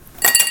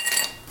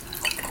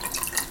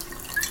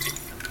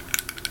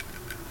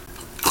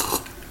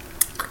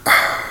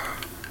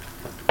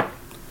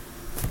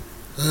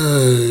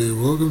Hey,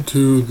 welcome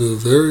to the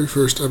very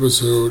first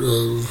episode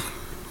of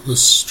the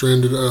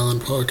Stranded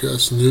Island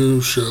podcast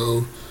new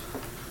show,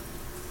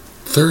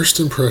 Thirst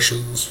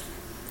Impressions,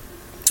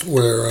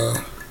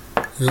 where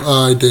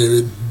I,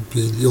 David,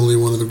 being the only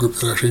one of the group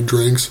that actually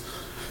drinks,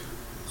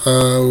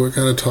 we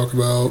kind of talk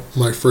about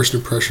my first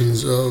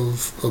impressions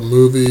of a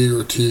movie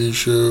or a TV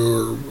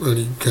show or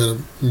any kind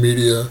of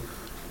media.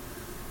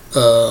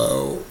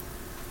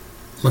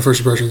 My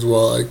first impressions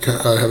while I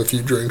have a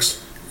few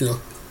drinks,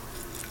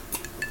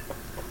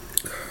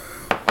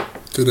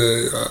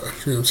 Today, I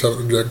was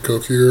having a Jack and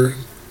Coke here. A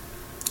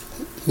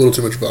little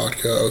too much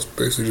vodka. I was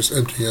basically just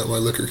emptying out my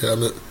liquor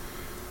cabinet.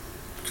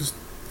 Just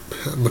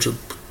had a bunch of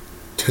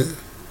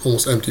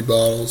almost empty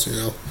bottles,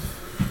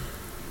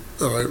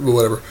 Alright, but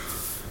whatever.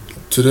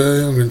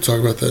 Today, I'm going to talk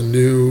about that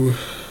new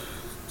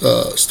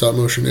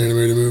stop-motion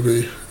animated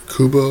movie,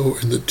 Kubo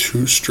and the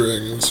Two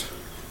Strings.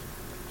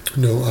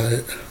 No,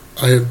 I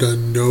have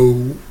done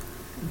no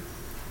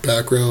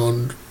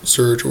background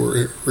search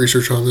or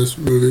research on this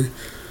movie.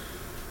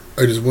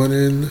 I just went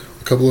in,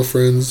 a couple of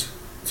friends,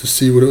 to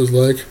see what it was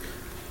like,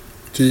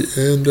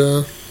 and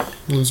I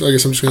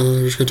guess I'm just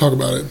gonna talk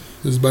about it.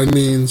 This is by no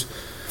means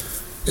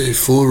a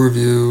full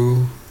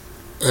review,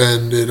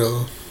 and this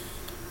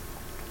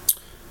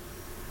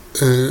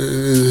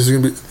is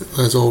gonna be,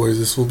 as always,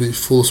 this will be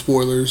full of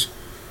spoilers.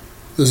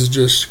 This is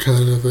just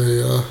kind of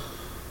a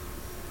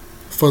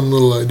fun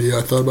little idea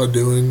I thought about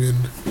doing,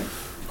 and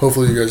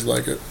hopefully you guys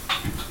like it.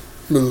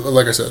 But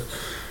like I said,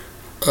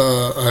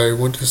 I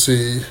went to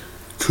see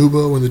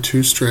Kubo and the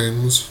Two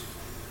Strings,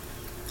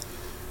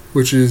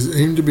 which is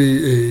aimed to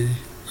be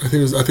I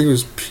think it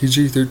was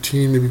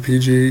PG-13, maybe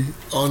PG.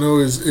 Oh no,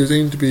 it was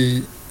aimed to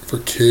be for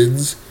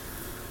kids,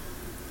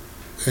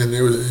 and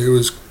it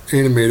was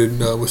animated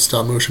with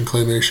stop motion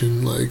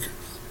claymation, like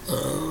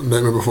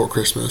Nightmare Before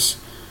Christmas.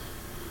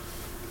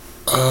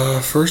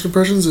 First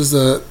impressions is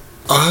that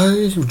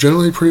I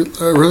really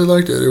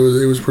liked it. It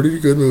was a pretty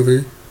good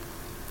movie,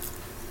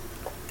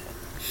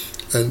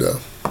 and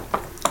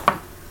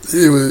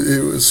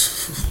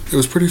it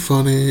was pretty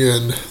funny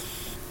and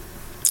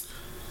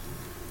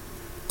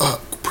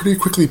pretty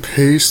quickly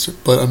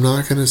paced, but I'm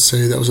not gonna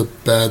say that was a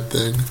bad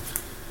thing.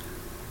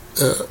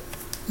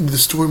 The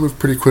story moved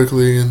pretty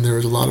quickly, and there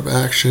was a lot of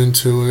action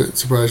to it,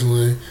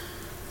 surprisingly,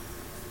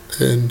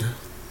 and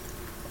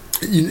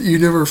you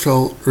never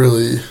felt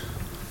really.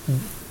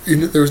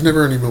 There was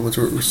never any moments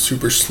where it was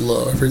super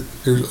slow.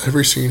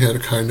 Every scene had a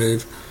kind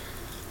of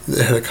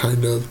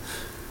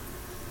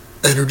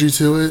energy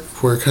to it,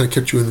 where it kind of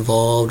kept you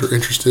involved or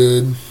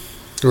interested.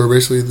 Or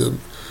basically, the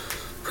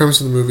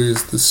premise of the movie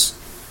is this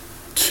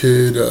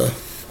kid, it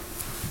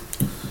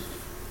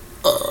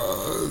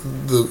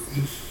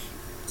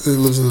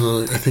lives in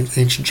I think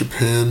ancient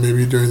Japan,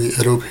 maybe during the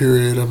Edo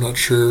period. I'm not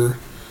sure.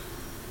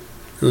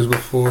 It was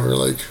before,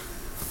 I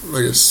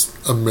guess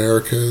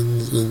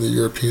Americans and the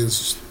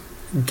Europeans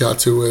got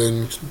to it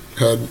and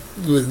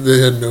they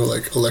had no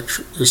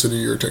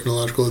electricity or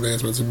technological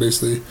advancements, and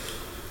basically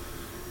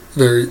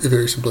very,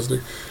 very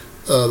simplistic.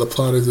 The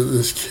plot is that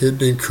this kid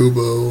named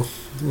Kubo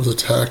was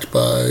attacked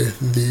by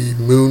the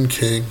Moon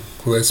King,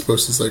 who I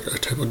suppose is like a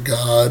type of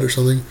god or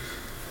something,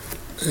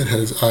 and had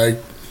his eye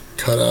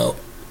cut out.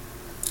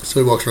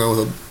 So he walks around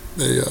with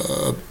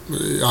a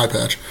eye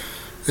patch,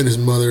 and his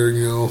mother,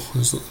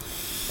 is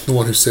the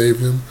one who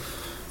saved him,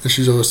 and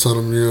she's always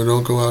telling him,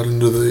 don't go out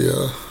into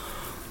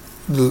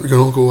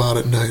don't go out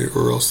at night,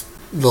 or else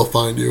they'll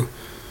find you.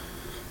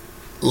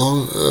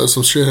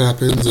 Some shit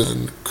happens,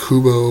 and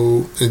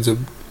Kubo ends up,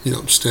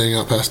 staying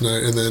out past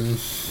night, and then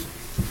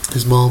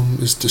his mom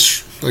is,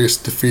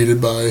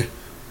 defeated by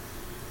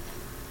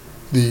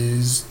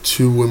these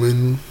two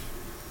women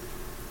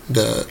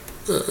that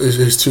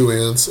his two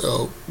aunts.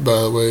 Oh,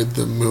 by the way,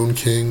 the Moon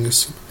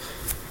King's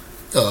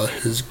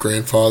his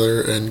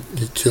grandfather, and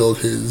he killed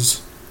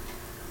his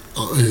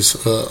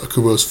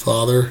Kubo's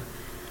father,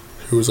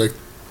 who was like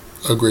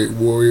a great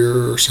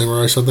warrior or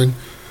samurai or something.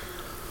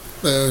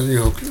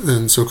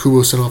 And so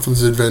Kubo sent off on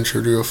this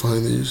adventure to go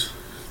find these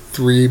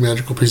 3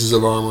 magical pieces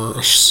of armor: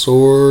 a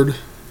sword,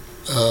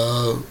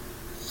 a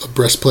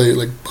breastplate,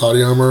 like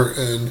body armor,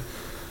 and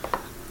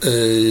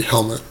a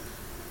helmet.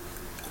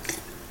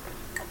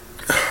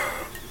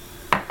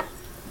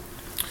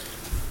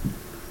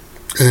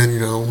 And he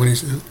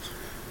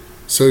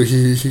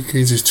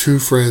gains these 2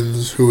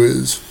 friends, who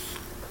is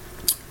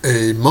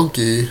a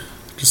monkey,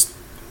 it's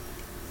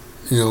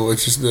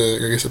just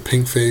a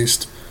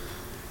pink-faced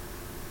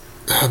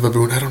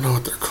baboon. I don't know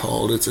what they're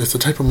called. It's a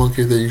type of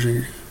monkey they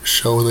usually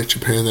show in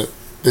Japan, that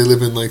they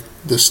live in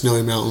the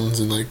snowy mountains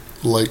and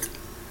like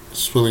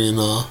swimming in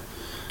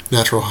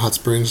natural hot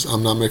springs.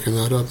 I'm not making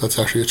that up. That's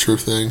actually a true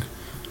thing.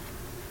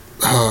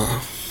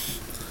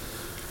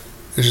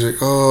 And she's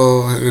like,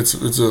 oh, and it's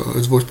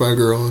voiced by a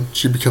girl, and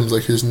she becomes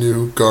his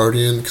new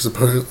guardian, because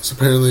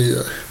apparently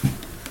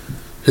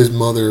his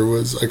mother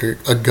was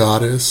a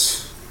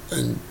goddess,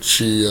 and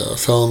she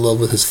fell in love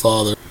with his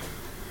father,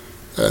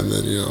 and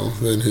then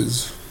then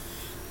his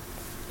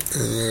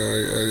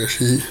I guess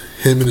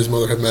him and his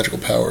mother have magical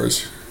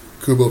powers,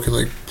 Kubo can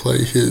like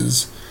play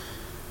his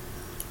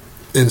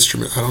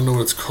instrument. I don't know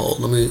what it's called.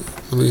 Let me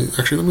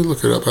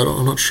look it up.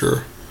 I'm not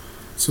sure.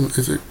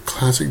 It's a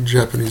classic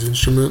Japanese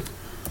instrument.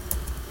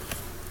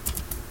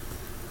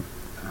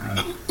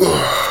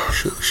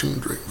 Shit, I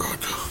shouldn't drink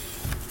vodka.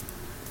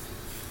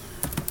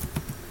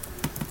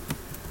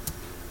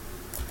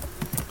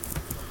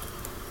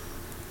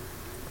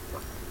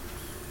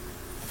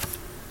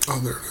 Oh,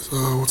 there it is.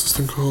 What's this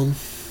thing called?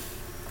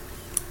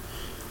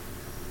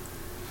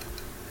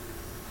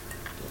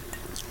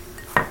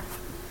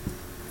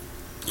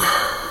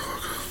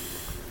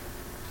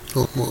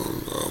 Oh,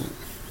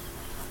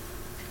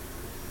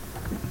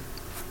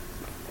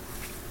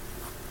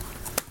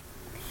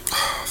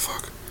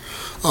 fuck.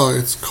 Oh,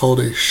 it's called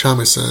a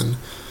shamisen,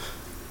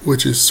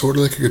 which is sort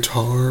of like a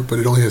guitar, but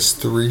it only has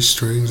 3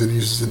 strings and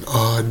uses an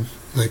odd,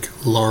 like,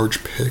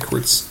 large pick,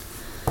 where it's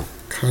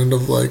kind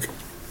of like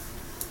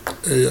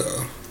a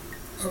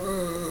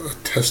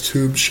test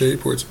tube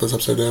shape, where it's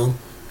upside down.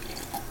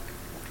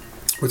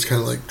 Where it's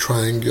kind of like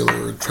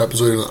triangular or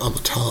trapezoidal on the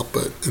top,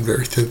 but and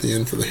very thin at the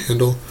end for the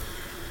handle.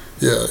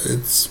 Yeah,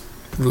 it's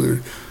really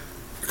weird.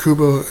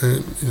 Kubo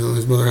and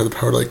his mother had the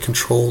power to like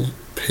control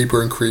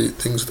paper and create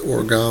things with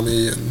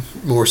origami and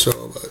more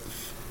so, but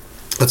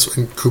that's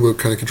when Kubo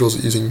kind of controls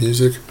it using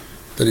music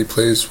that he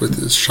plays with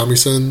his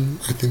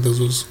shamisen. I think this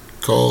was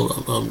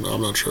called.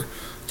 I'm not sure.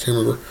 Can't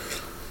remember.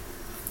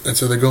 And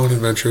so they go on an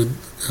adventure.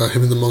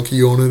 Him and the monkey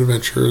go on an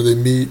adventure. They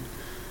meet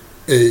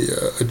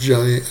a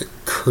giant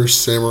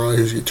cursed samurai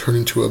who's turned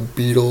into a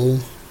beetle.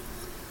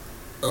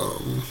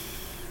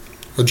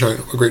 A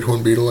great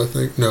horned beetle, I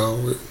think.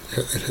 No, it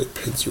had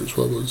pincers.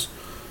 What was?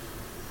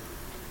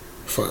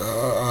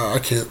 I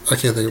can't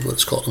think of what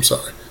it's called. I'm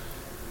sorry.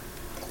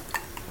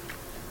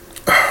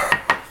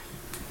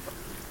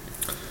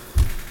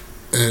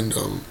 And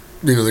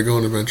they go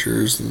on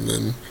adventures, and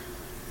then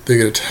they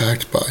get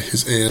attacked by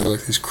his aunt,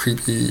 like these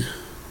creepy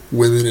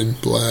women in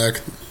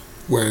black,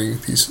 wearing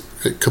these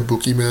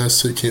kabuki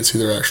masks, so you can't see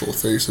their actual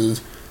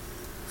faces,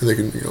 and they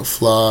can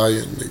fly,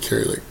 and they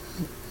carry like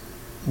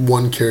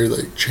one carried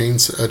like a chain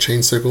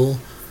sickle,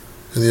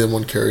 and the other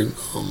one carried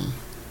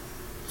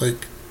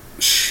like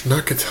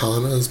not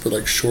katanas, but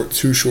like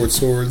two short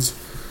swords.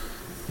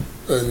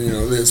 And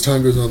as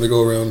time goes on, they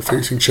go around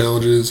facing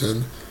challenges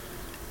and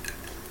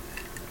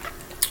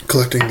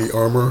collecting the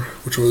armor,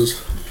 which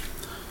was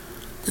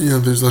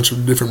there's a bunch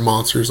of different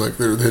monsters. Like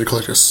they had to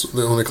collect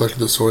they only collected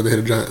the sword. They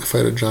had to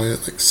fight a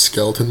giant like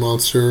skeleton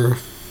monster.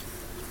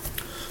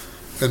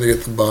 And to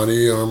get the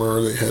body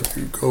armor, they had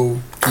to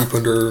go deep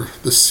under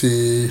the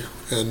sea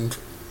and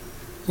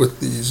with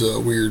these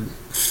weird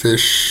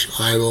fish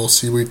eyeball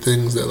seaweed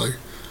things that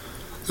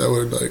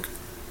would like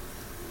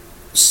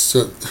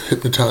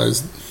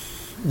hypnotize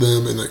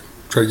them and like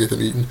try to get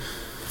them eaten.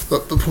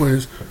 But the point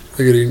is,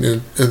 they get eaten,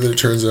 and then it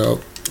turns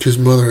out his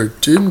mother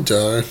didn't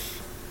die,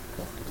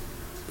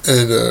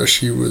 and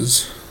she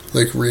was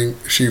like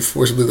she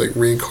forcibly like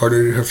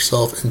reincarnated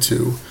herself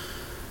into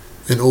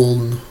an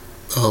old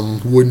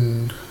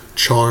wooden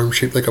charm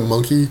shaped like a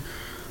monkey,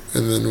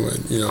 and then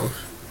when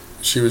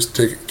she was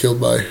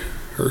killed by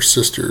her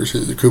sisters,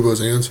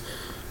 Kubo's aunts,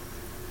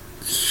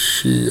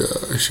 she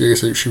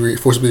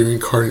forcibly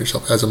reincarnated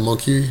herself as a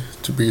monkey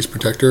to be his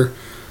protector,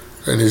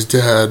 and his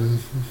dad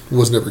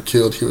was never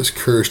killed. He was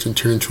cursed and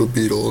turned into a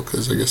beetle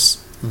because I guess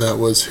that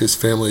was his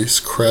family's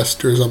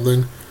crest or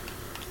something.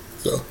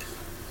 So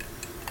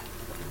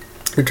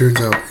it turns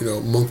out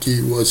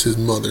monkey was his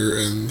mother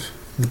and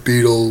the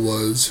beetle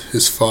was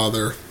his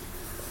father.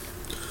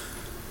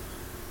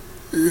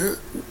 Yeah,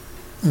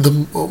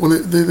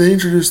 when they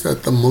introduced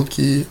that the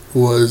monkey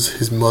was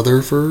his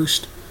mother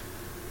first,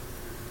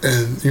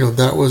 and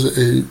that was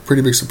a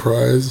pretty big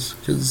surprise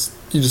because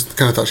you just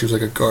kind of thought she was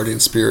like a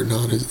guardian spirit,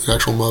 not his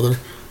actual mother.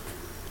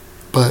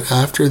 But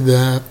after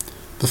that,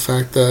 the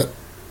fact that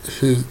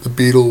the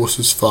beetle was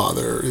his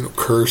father,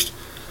 cursed,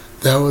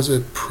 that was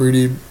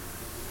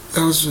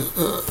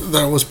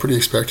pretty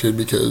expected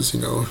because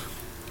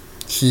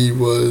he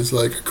was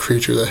like a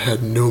creature that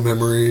had no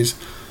memories,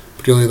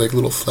 but he only had like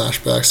little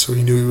flashbacks, so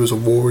he knew he was a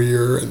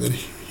warrior, and then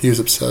he was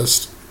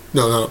obsessed.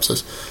 No, not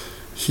obsessed.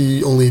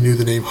 He only knew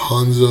the name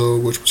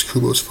Hanzo, which was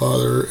Kubo's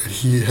father, and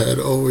he had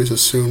always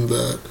assumed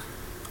that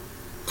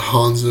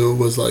Hanzo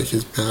was like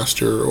his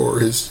master or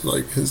his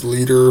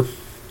leader.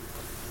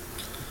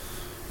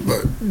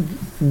 But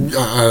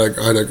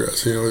I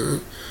digress.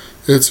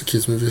 It's a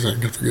kids movie, so I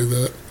can forget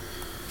that.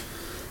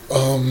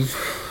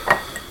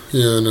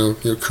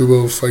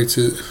 Kubo fights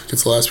it,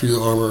 gets the last piece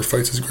of armor,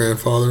 fights his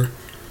grandfather.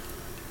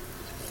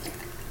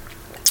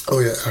 Oh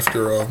yeah,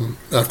 after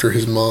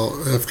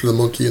the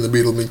monkey and the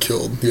beetle have been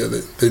killed,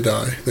 they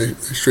die. They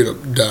straight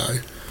up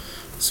die.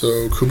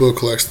 So Kubo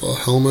collects the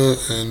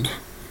helmet and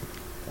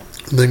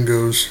then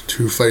goes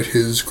to fight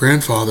his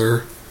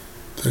grandfather.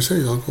 Did I say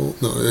his uncle?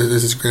 No, it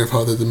is his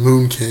grandfather, the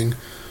Moon King,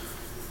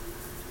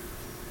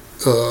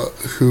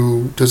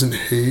 who doesn't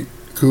hate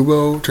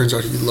Kubo. Turns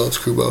out he loves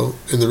Kubo,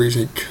 and the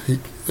reason he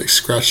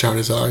scratched out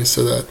his eyes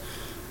so that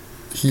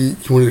he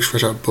wanted to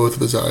stretch out both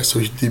of his eyes so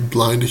he'd be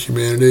blind to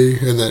humanity,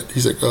 and that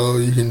he's like, oh,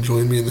 you can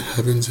join me in the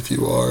heavens if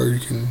you are. You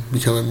can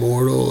become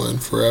immortal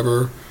and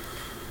forever.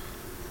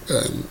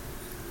 And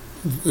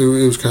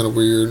it was kind of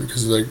weird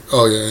because like,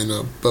 oh yeah,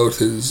 and both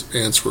his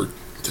aunts were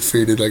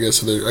defeated. I guess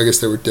so. I guess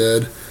they were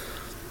dead,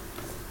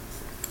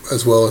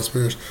 as well as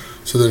Mirrors.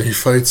 So then he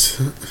fights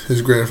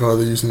his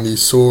grandfather using the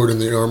sword and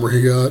the armor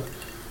he got.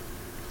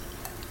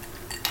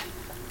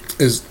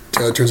 His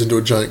dad turns into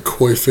a giant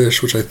koi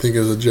fish, which I think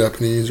is a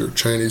Japanese or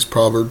Chinese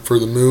proverb for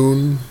the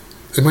moon.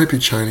 It might be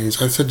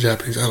Chinese. I said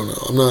Japanese. I don't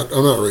know. I'm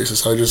not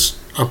racist.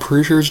 I'm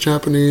pretty sure it's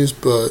Japanese,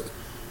 but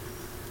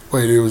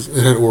wait,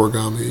 it had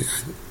origami.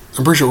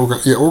 I'm pretty sure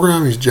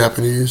origami is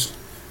Japanese.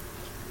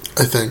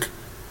 I think.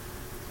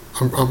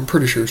 I'm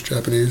pretty sure it's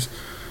Japanese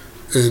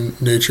in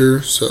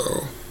nature.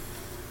 So,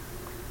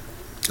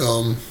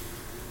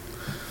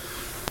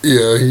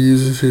 yeah, he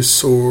uses his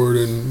sword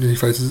and he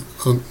fights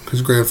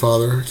his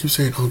grandfather. I keep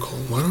saying uncle.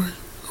 Why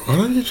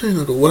do I keep saying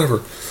uncle? Whatever.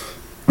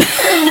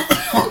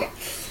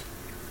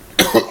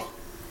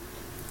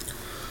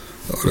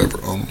 Whatever.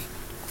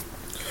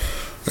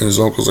 And his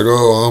uncle's like,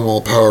 oh, I'm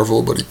all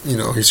powerful, but he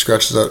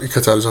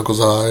cuts out his uncle's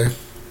eye.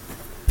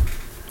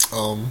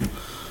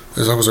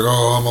 His uncle's like,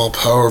 oh, I'm all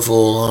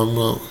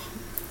powerful.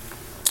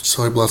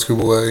 So he blasts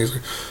Kubo away. He's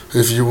like,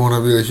 if you want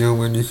to be a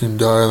human, you can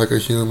die like a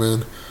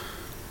human.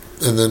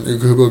 And then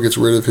Kubo gets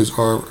rid of his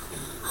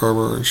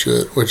armor and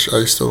shit, which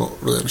I still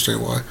don't really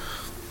understand why.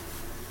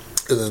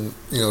 And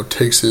then,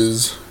 takes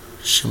his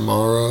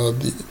Shimara,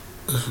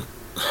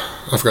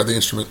 I forgot the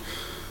instrument.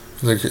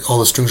 Like, all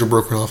the strings are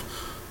broken off.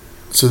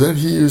 So then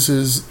he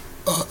uses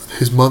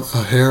his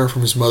hair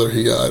from his mother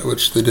he got,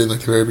 which they did in like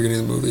the very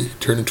beginning of the movie. He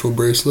turned into a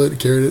bracelet, he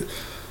carried it.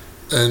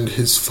 And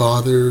a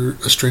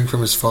string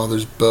from his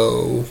father's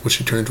bow, which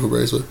he turned into a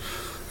bracelet.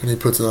 And he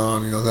puts it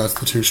on, that's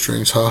the two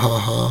strings, ha ha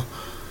ha.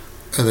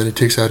 And then he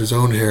takes out his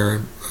own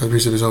hair, a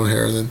piece of his own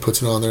hair, and then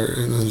puts it on there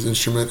in his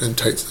instrument and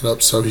tightens it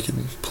up so he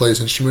can play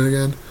his instrument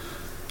again.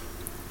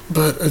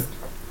 But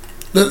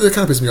that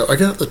kind of pisses me off. I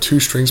get the two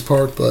strings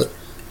part, but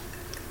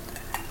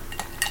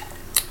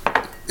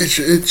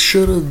it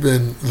should have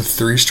been the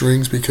three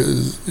strings,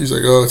 because he's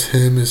like, oh, it's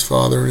him, his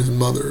father, and his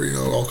mother,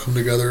 all come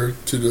together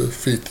to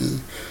defeat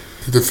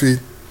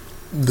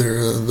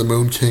the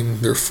Moon King,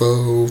 their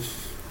foe.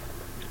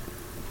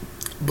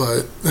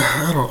 But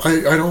I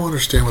don't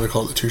understand why they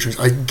call it the two strings.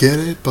 I get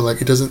it, but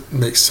like it doesn't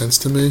make sense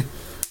to me.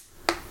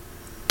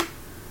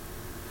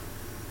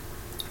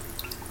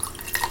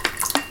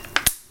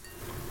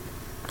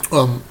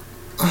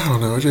 I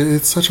don't know.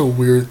 It's such a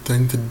weird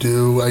thing to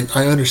do.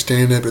 I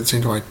understand it, but at the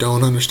same time, I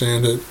don't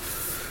understand it.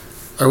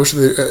 I wish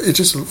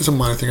it's a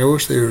minor thing. I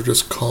wish they would have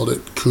just called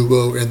it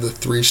Kubo and the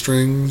three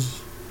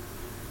strings.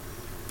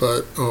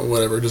 But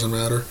whatever, it doesn't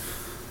matter.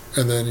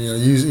 And then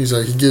he's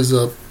like, he gives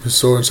up his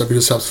sword and stuff. He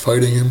just stops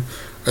fighting him,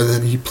 and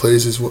then he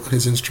plays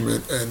his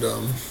instrument and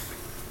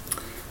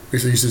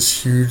basically uses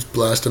this huge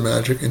blast of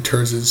magic and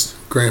turns his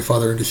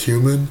grandfather into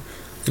human.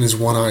 And his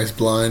one eye is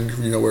blind,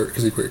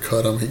 because he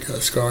cut him, he got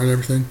a scar and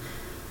everything.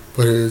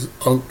 But his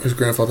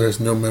grandfather has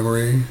no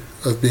memory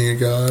of being a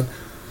god.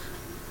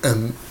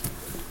 And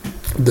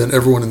then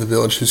everyone in the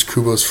village, who's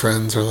Kubo's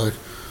friends, are like,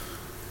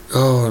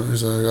 oh,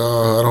 he's like,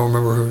 oh, I don't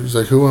remember who. He's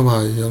like, who am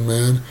I, young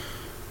man?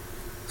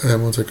 And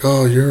everyone's like,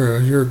 oh,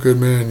 you're a good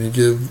man. You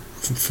give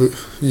food,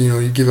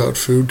 you give out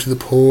food to the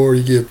poor.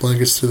 You give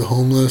blankets to the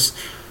homeless.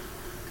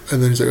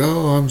 And then he's like,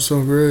 oh, I'm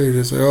so great.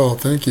 He's like, oh,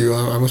 thank you.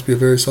 I must be a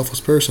very selfless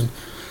person.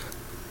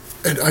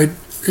 And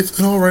it's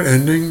an alright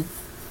ending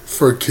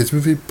for a kids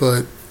movie,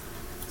 but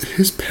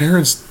his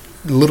parents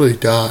literally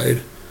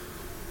died,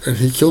 and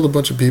he killed a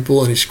bunch of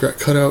people, and he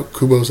cut out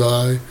Kubo's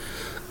eye.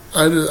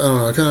 I don't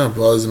know. It kind of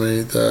buzzed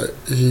me that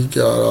he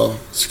got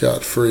off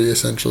scot-free,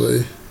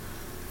 essentially.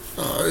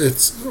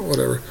 It's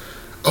whatever.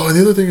 Oh, and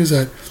the other thing is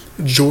that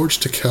George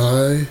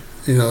Takei,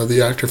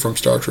 the actor from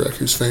Star Trek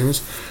who's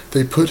famous,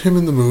 they put him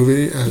in the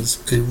movie as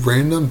a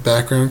random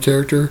background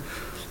character,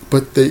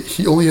 but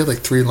he only had like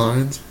 3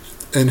 lines,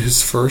 and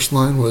his first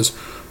line was,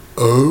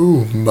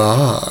 oh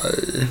my,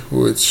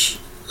 which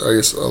I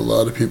guess a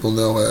lot of people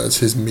know as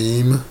his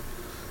meme,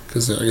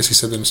 because I guess he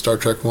said that in Star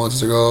Trek once.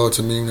 He's like, oh, it's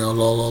a meme now,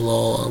 la la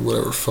la,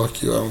 whatever,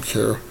 fuck you, I don't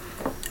care.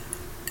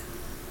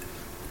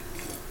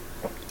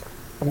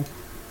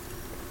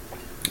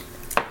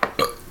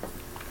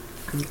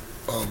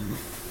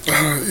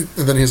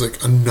 And then he has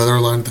like another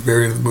line at the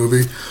very end of the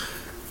movie,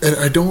 and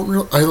I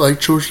like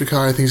George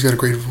Takei. I think he's got a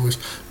great voice,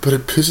 but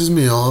it pisses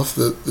me off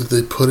that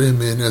they put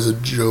him in as a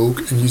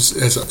joke and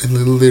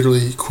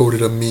literally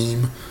quoted a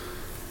meme.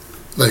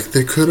 Like,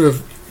 they could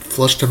have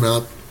fleshed him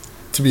out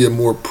to be a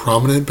more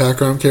prominent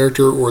background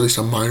character, or at least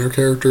a minor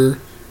character,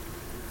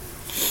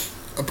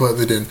 but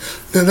they didn't.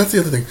 Then that's the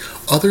other thing.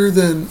 Other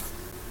than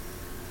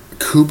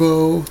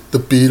Kubo, the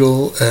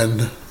beetle,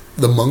 and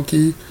the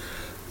monkey,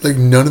 like,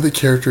 none of the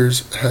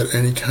characters had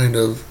any kind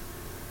of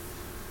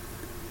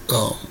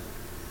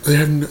they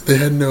had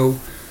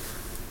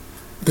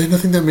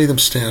nothing that made them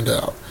stand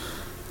out.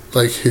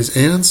 Like, his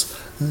aunts,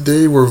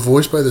 they were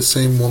voiced by the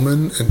same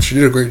woman, and she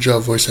did a great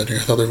job voice acting. I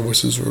thought their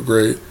voices were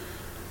great,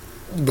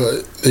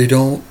 but they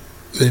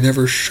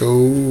never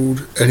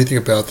showed anything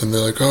about them. They're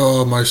like,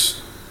 oh, my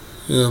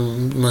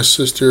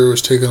sister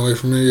was taken away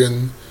from me,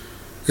 and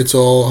it's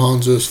all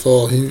Hanzo's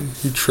fault.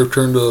 He tricked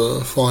her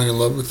into falling in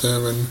love with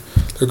him, and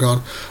they're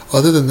gone.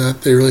 Other than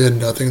that, they really had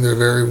nothing. They're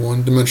very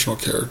one-dimensional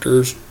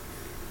characters,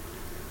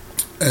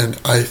 and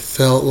I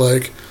felt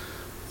like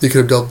they could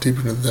have delved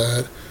deeper into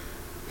that.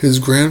 His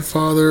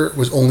grandfather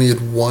was only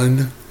in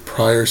one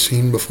prior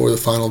scene before the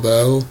final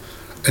battle,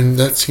 and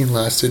that scene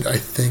lasted, I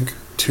think,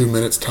 2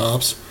 minutes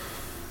tops.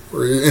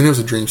 And it was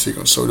a dream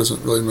sequence, so it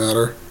doesn't really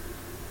matter.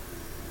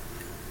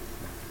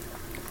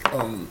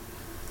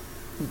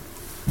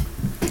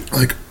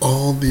 Like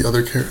all the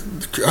other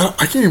characters,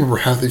 I can't even remember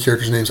half the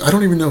characters' names. I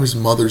don't even know his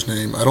mother's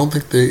name. I don't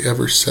think they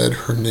ever said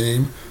her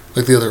name,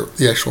 like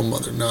the actual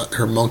mother, not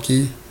her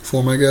monkey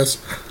form, I guess.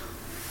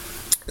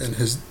 And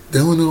the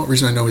only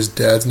reason I know his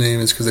dad's name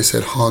is because they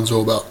said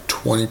Hanzo about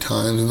 20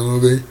 times in the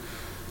movie,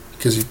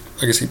 because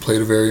I guess he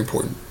played a very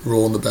important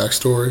role in the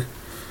backstory.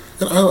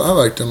 And I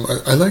liked him.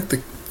 I liked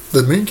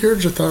the main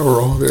characters. I thought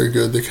were all very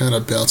good. They kind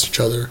of balanced each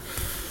other.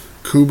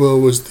 Kubo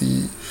was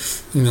the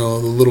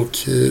little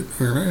kid.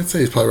 I'd say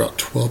he's probably about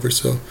 12 or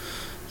so.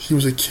 He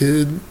was a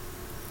kid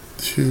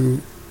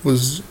who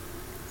was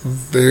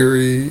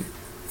very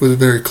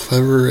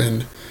clever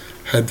and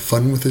had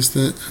fun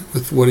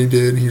with what he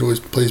did. He always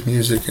plays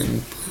music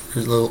and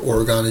his little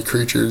origami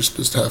creatures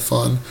just to have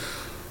fun.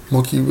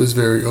 Monkey was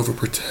very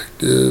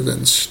overprotective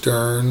and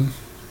stern,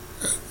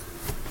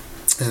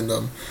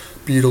 and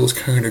Beetle was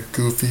kind of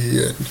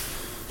goofy and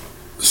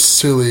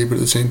silly, but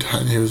at the same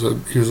time he was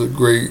a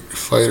great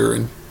fighter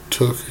and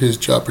took his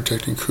job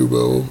protecting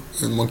Kubo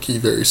and Monkey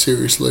very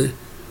seriously.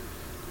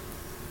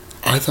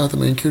 I thought the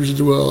main characters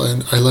did well,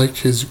 and I liked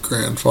his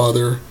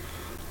grandfather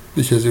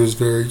because he was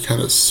very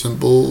kind of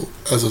simple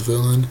as a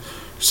villain.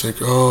 Just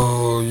like,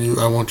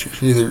 I want you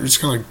either. It's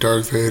kind of like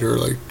Darth Vader,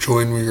 like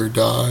join me or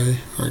die,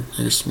 or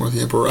I guess more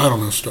the Emperor. I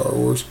don't know Star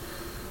Wars,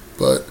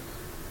 but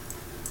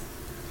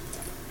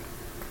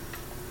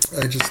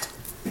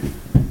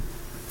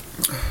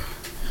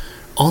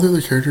all the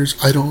other characters,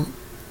 I don't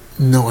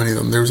know any of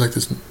them. There was like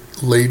this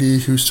lady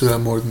who stood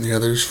out more than the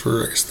others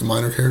for, I guess, the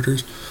minor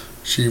characters.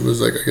 She was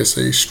like, I guess,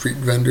 a street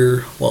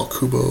vendor while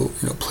Kubo,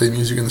 played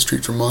music in the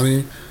street for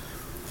money.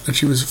 And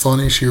she was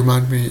funny. She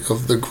reminded me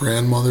of the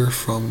grandmother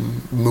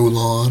from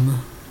Mulan,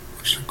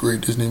 which is a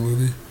great Disney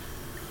movie.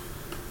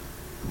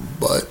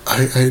 But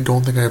I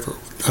don't think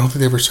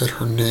they ever said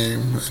her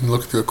name. And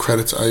look at the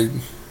credits. I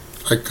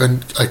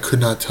could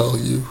not tell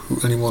you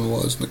who anyone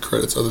was in the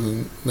credits other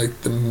than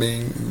like the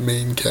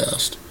main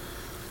cast.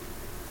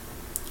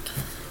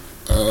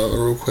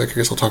 Real quick, I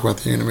guess I'll talk about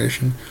the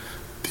animation.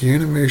 The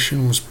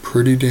animation was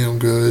pretty damn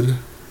good.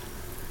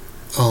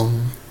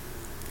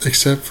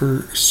 Except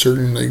for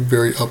certain like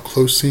very up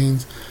close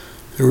scenes,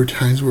 there were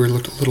times where it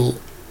looked a little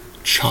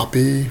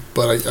choppy.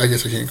 But I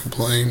guess I can't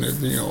complain.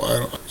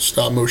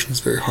 Stop motion is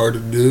very hard to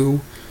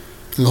do.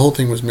 And the whole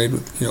thing was made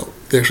with,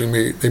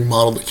 they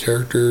modeled the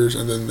characters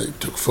and then they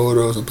took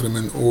photos and put them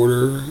in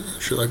order,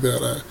 shit like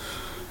that.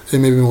 It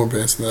may be more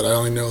advanced than that. I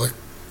only know like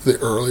the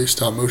early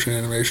stop motion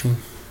animation.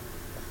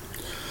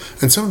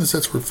 And some of the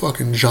sets were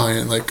fucking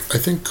giant. Like, I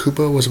think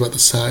Koopa was about the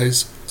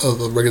size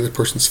of a regular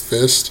person's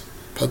fist,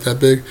 about that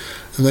big.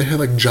 And they had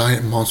like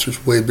giant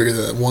monsters way bigger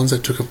than that. Ones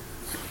that took up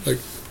like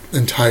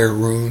entire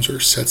rooms,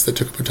 or sets that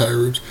took up entire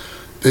rooms.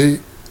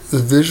 The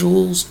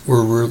visuals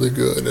were really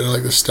good. And I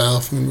like the style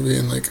from the movie,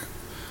 and like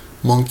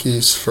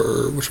Monkey's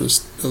fur, which was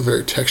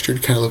very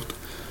textured, kind of looked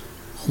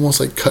almost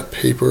like cut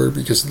paper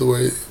because of the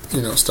way,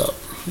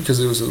 because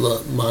it was a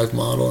live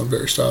model and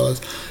very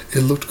stylized.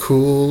 It looked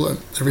cool, and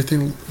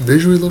everything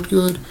visually looked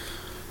good,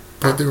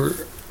 but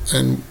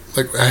and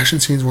like action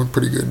scenes weren't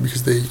pretty good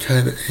because they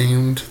kind of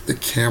aimed the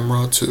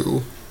camera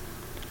to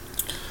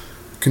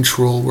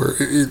control where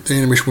the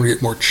animation would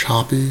get more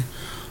choppy,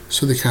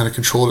 so they kind of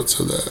controlled it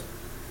so that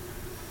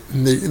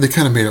they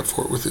kind of made up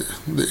for it with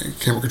the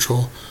camera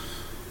control.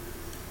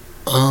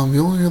 The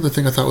only other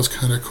thing I thought was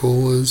kind of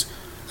cool was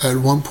at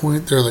one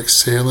point they're like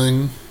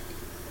sailing,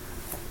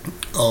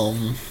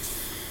 and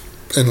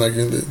like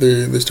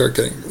they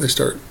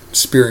start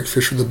spearing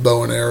fish with a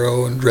bow and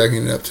arrow and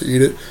dragging it up to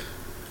eat it.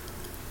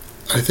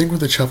 I think when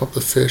they chop up the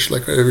fish,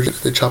 like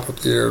they chop up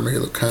the air and make it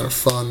look kind of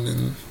fun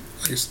and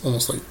I guess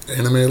almost like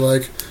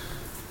anime-like.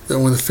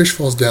 Then when the fish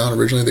falls down,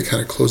 originally they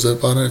kind of close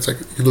up on it. It's like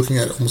you're looking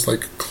at it almost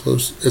like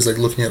close. It's like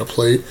looking at a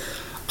plate.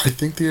 I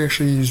think they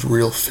actually used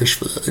real fish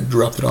for that. They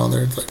dropped it on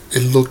there. It's like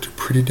it looked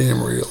pretty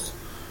damn real.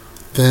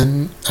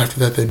 Then after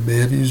that, they may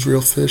have used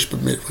real fish,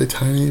 but made it really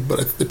tiny.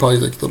 But they probably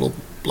like little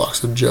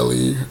blocks of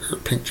jelly or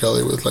pink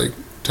jelly with like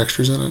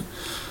textures in it.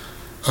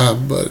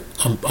 But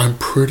I'm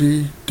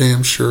pretty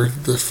damn sure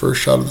the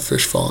first shot of the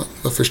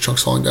fish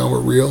chunks falling down were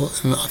real,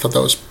 and I thought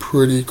that was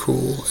pretty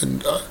cool.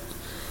 And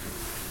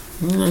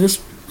I guess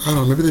I don't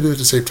know, maybe they did it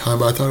to save time,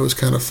 but I thought it was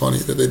kind of funny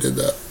that they did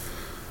that.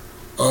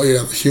 Oh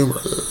yeah, the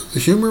humor. The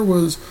humor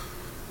was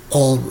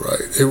all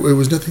right. It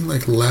was nothing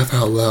like laugh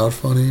out loud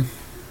funny,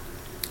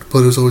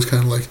 but it was always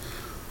kind of like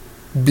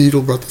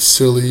Beetle brought the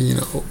silly,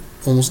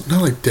 almost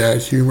not like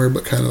dad humor,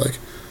 but kind of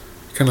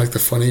like the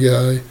funny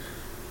guy.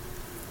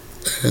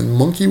 And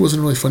Monkey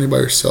wasn't really funny by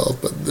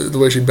herself, but the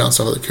way she bounced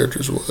off other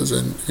characters was.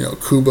 And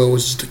Kubo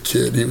was just a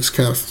kid. He was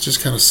kind of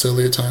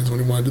silly at times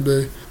when he wanted to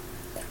be.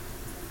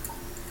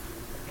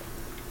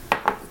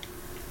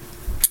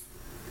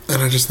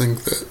 And I just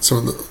think that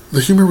some of the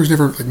humor was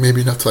never like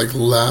maybe enough to like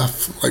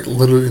laugh, like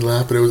literally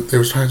laugh, but there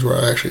was times where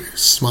I actually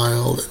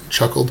smiled and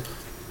chuckled.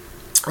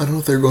 I don't know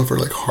if they were going for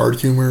like hard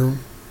humor,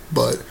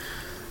 but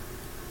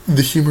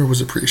the humor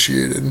was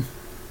appreciated.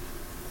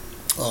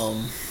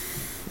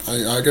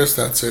 I guess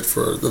that's it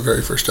for the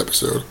very first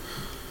episode.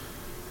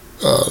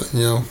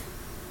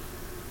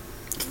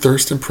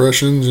 Thirst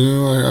Impressions,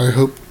 I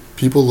hope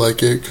people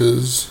like it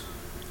because,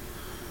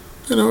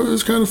 it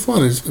was kind of fun.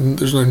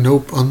 There's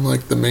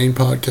unlike the main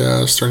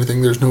podcast or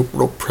anything, there's no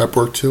real prep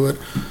work to it.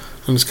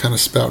 I'm just kind of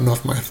spouting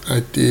off my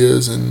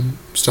ideas and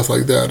stuff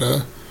like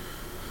that.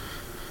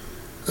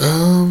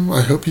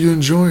 I hope you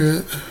enjoy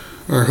it,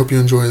 or I hope you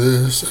enjoy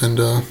this, and,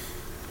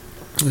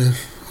 yeah.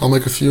 I'll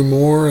make a few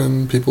more,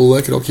 and people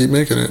like it, I'll keep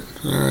making it.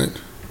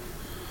 Alright.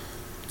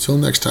 Till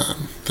next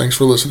time. Thanks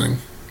for listening.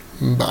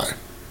 Bye.